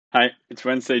Hi, it's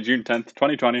Wednesday, June 10th,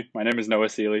 2020. My name is Noah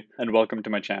Seeley, and welcome to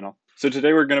my channel. So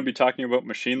today we're going to be talking about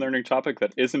machine learning topic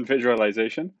that isn't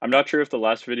visualization. I'm not sure if the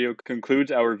last video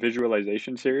concludes our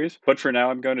visualization series, but for now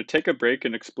I'm going to take a break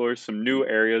and explore some new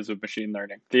areas of machine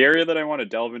learning. The area that I want to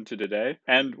delve into today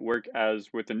and work as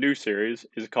with the new series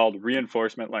is called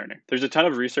reinforcement learning. There's a ton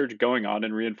of research going on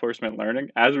in reinforcement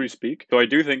learning as we speak, so I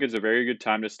do think it's a very good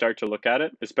time to start to look at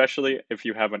it, especially if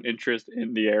you have an interest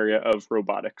in the area of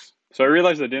robotics. So I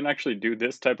realized I didn't actually do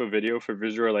this type of video for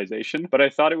visualization, but I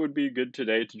thought it would be good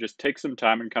today to just take some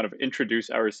time and kind of introduce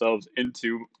ourselves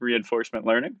into reinforcement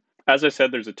learning. As I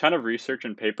said, there's a ton of research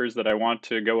and papers that I want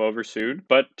to go over soon,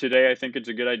 but today I think it's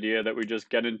a good idea that we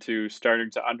just get into starting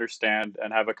to understand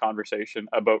and have a conversation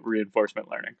about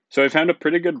reinforcement learning. So I found a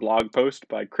pretty good blog post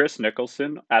by Chris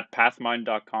Nicholson at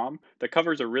pathmind.com that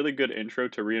covers a really good intro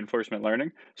to reinforcement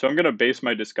learning. So I'm going to base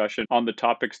my discussion on the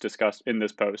topics discussed in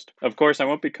this post. Of course, I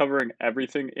won't be covering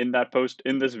everything in that post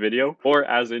in this video or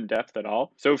as in depth at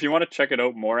all. So if you want to check it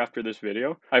out more after this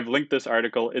video, I've linked this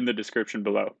article in the description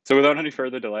below. So without any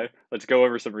further delay, let's go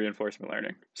over some reinforcement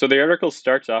learning. So the article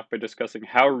starts off by discussing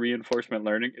how reinforcement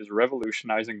learning is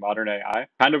revolutionizing modern AI,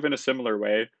 kind of in a similar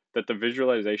way that the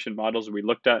visualization models we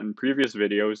looked at in previous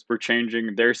videos were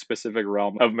changing their specific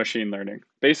realm of machine learning.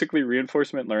 Basically,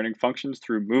 reinforcement learning functions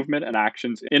through movement and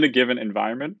actions in a given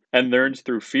environment and learns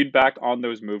through feedback on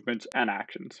those movements and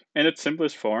actions. In its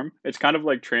simplest form, it's kind of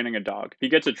like training a dog. He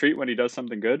gets a treat when he does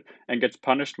something good and gets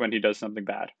punished when he does something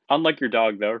bad. Unlike your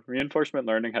dog, though, reinforcement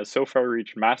learning has so far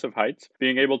reached massive heights,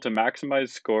 being able to maximize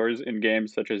scores in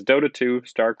games such as Dota 2,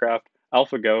 StarCraft,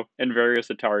 AlphaGo, and various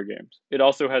Atari games. It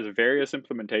also has various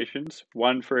implementations,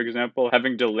 one, for example,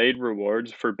 having delayed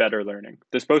rewards for better learning.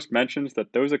 This post mentions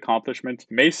that those accomplishments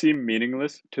may seem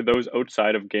meaningless to those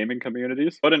outside of gaming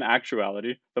communities, but in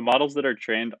actuality, the models that are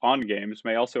trained on games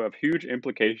may also have huge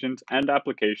implications and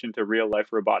application to real-life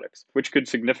robotics, which could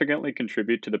significantly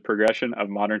contribute to the progression of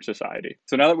modern society.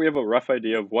 So now that we have a rough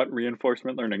idea of what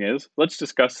reinforcement learning is, let's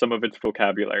discuss some of its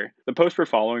vocabulary. The post we're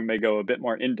following may go a bit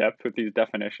more in-depth with these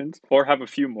definitions, or have a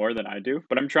few more than I do,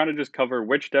 but I'm trying to just cover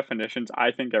which definitions I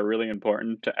think are really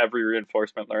important to every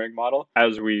reinforcement learning model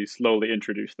as we slowly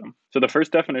introduce them. So the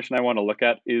first definition I want to look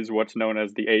at is what's known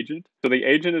as the agent. So the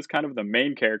agent is kind of the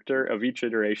main character of each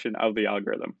iteration of the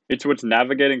algorithm. It's what's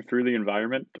navigating through the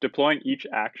environment, deploying each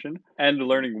action, and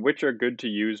learning which are good to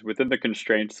use within the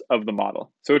constraints of the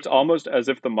model. So it's almost as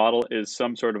if the model is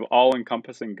some sort of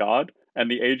all-encompassing god, and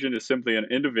the agent is simply an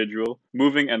individual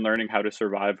moving and learning how to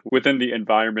survive within the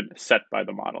environment set by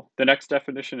the model. The next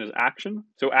definition is action.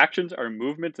 So actions are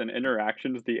movements and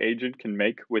interactions the agent can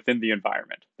make within the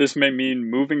environment. This may mean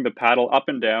moving the paddle up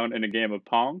and down in a game of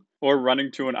Pong, or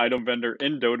running to an item vendor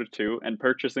in Dota 2 and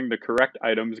purchasing the correct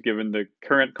items given the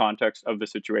current context of the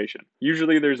situation.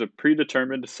 Usually there's a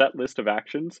predetermined set list of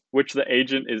actions which the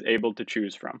agent is able to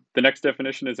choose from. The next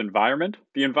definition is environment.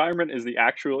 The environment is the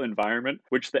actual environment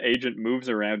which the agent moves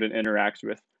around and interacts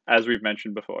with, as we've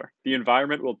mentioned before. The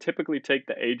environment will typically take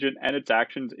the agent and its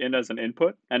actions in as an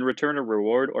input and return a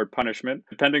reward or punishment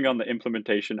depending on the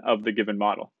implementation of the given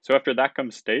model. So after that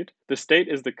comes state. The state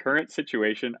is the current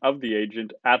situation of the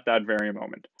agent at that very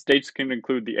moment. States can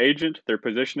include the agent, their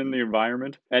position in the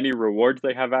environment, any rewards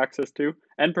they have access to,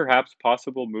 and perhaps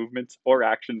possible movements or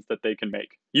actions that they can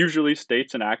make. Usually,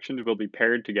 states and actions will be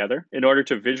paired together in order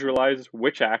to visualize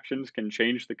which actions can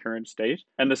change the current state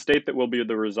and the state that will be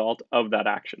the result of that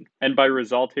action. And by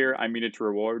result here, I mean its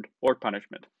reward or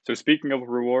punishment. So speaking of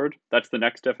reward, that's the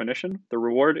next definition. The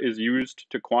reward is used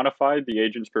to quantify the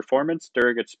agent's performance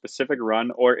during its specific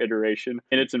run or iteration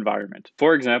in its environment.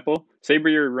 For example, say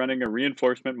you're running a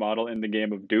reinforcement model in the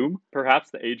game of Doom.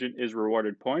 Perhaps the agent is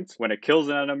rewarded points when it kills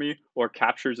an enemy or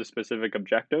captures a specific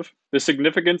objective. The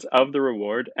significance of the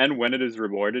reward and when it is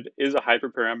rewarded is a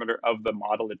hyperparameter of the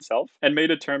model itself and may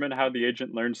determine how the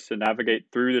agent learns to navigate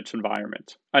through its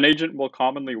environment. An agent will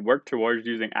commonly work towards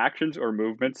using actions or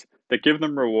movements that give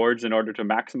them rewards in order to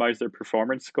maximize their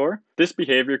performance score. This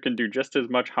behavior can do just as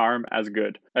much harm as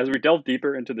good. As we delve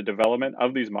deeper into the development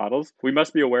of these models, we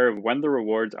must be aware of when the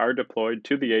rewards are deployed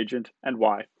to the agent and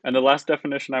why. And the last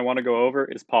definition I want to go over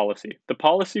is policy. The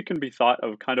policy can be thought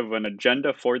of kind of an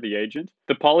agenda for the agent.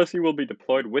 The policy will be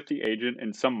deployed with the agent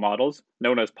in some models,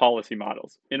 known as policy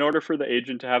models, in order for the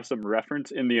agent to have some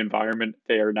reference in the environment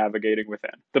they are navigating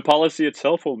within. The policy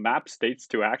itself will map states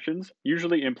to actions,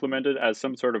 usually implemented as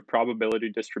some sort of probability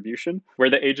distribution, where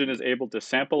the agent is able to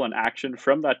sample an action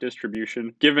from that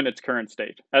distribution given its current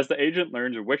state. As the agent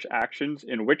learns which actions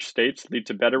in which states lead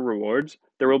to better rewards,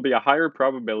 there will be a higher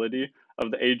probability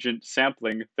of the agent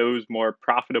sampling those more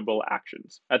profitable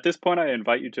actions. At this point, I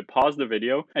invite you to pause the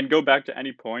video and go back to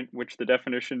any point which the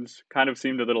definitions kind of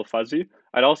seemed a little fuzzy.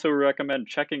 I'd also recommend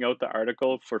checking out the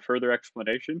article for further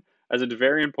explanation, as it's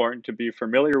very important to be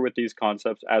familiar with these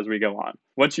concepts as we go on.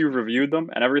 Once you've reviewed them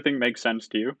and everything makes sense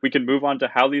to you, we can move on to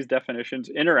how these definitions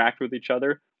interact with each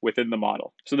other within the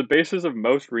model. So the basis of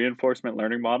most reinforcement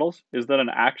learning models is that an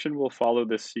action will follow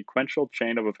this sequential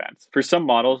chain of events. For some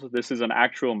models, this is an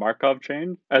actual Markov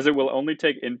chain, as it will only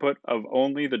take input of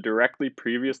only the directly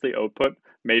previously output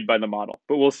made by the model,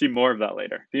 but we'll see more of that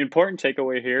later. The important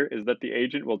takeaway here is that the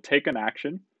agent will take an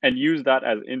action and use that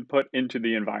as input into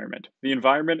the environment. The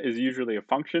environment is usually a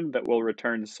function that will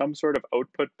return some sort of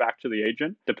output back to the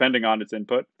agent, depending on its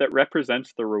input, that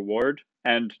represents the reward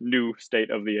and new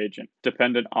state of the agent,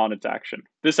 dependent on its action.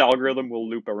 This algorithm will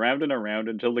loop around and around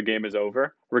until the game is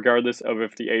over, regardless of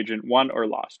if the agent won or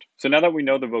lost. So now that we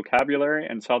know the vocabulary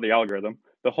and saw the algorithm,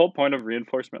 the whole point of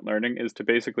reinforcement learning is to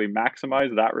basically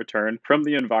maximize that return from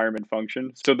the environment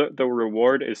function so that the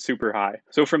reward is super high.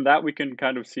 So from that, we can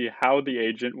kind of see how the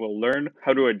agent will learn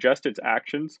how to adjust its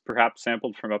actions, perhaps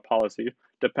sampled from a policy,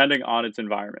 depending on its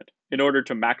environment, in order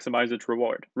to maximize its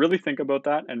reward. Really think about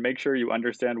that and make sure you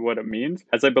understand what it means,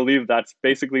 as I believe that's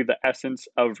basically the essence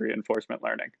of reinforcement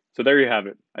learning. So there you have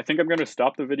it. I think I'm going to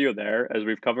stop the video there, as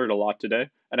we've covered a lot today,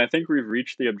 and I think we've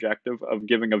reached the objective of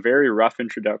giving a very rough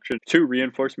introduction to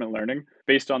reinforcement learning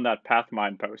based on that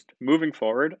Pathmind post. Moving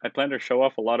forward, I plan to show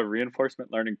off a lot of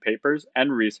reinforcement learning papers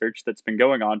and research that's been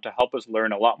going on to help us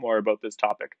learn a lot more about this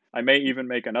topic. I may even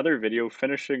make another video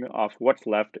finishing off what's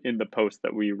left in the post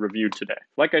that we reviewed today.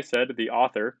 Like I said, the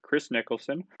author, Chris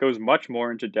Nicholson, goes much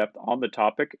more into depth on the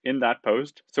topic in that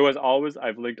post. So as always,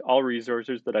 I've linked all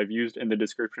resources that I've used in the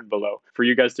description below for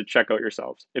you guys to check out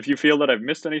yourselves. If you feel that I've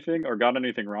missed anything or got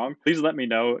anything wrong, please let me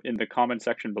know in the comment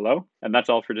section below. And that's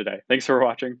all for today. Thanks for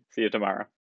watching. See you tomorrow.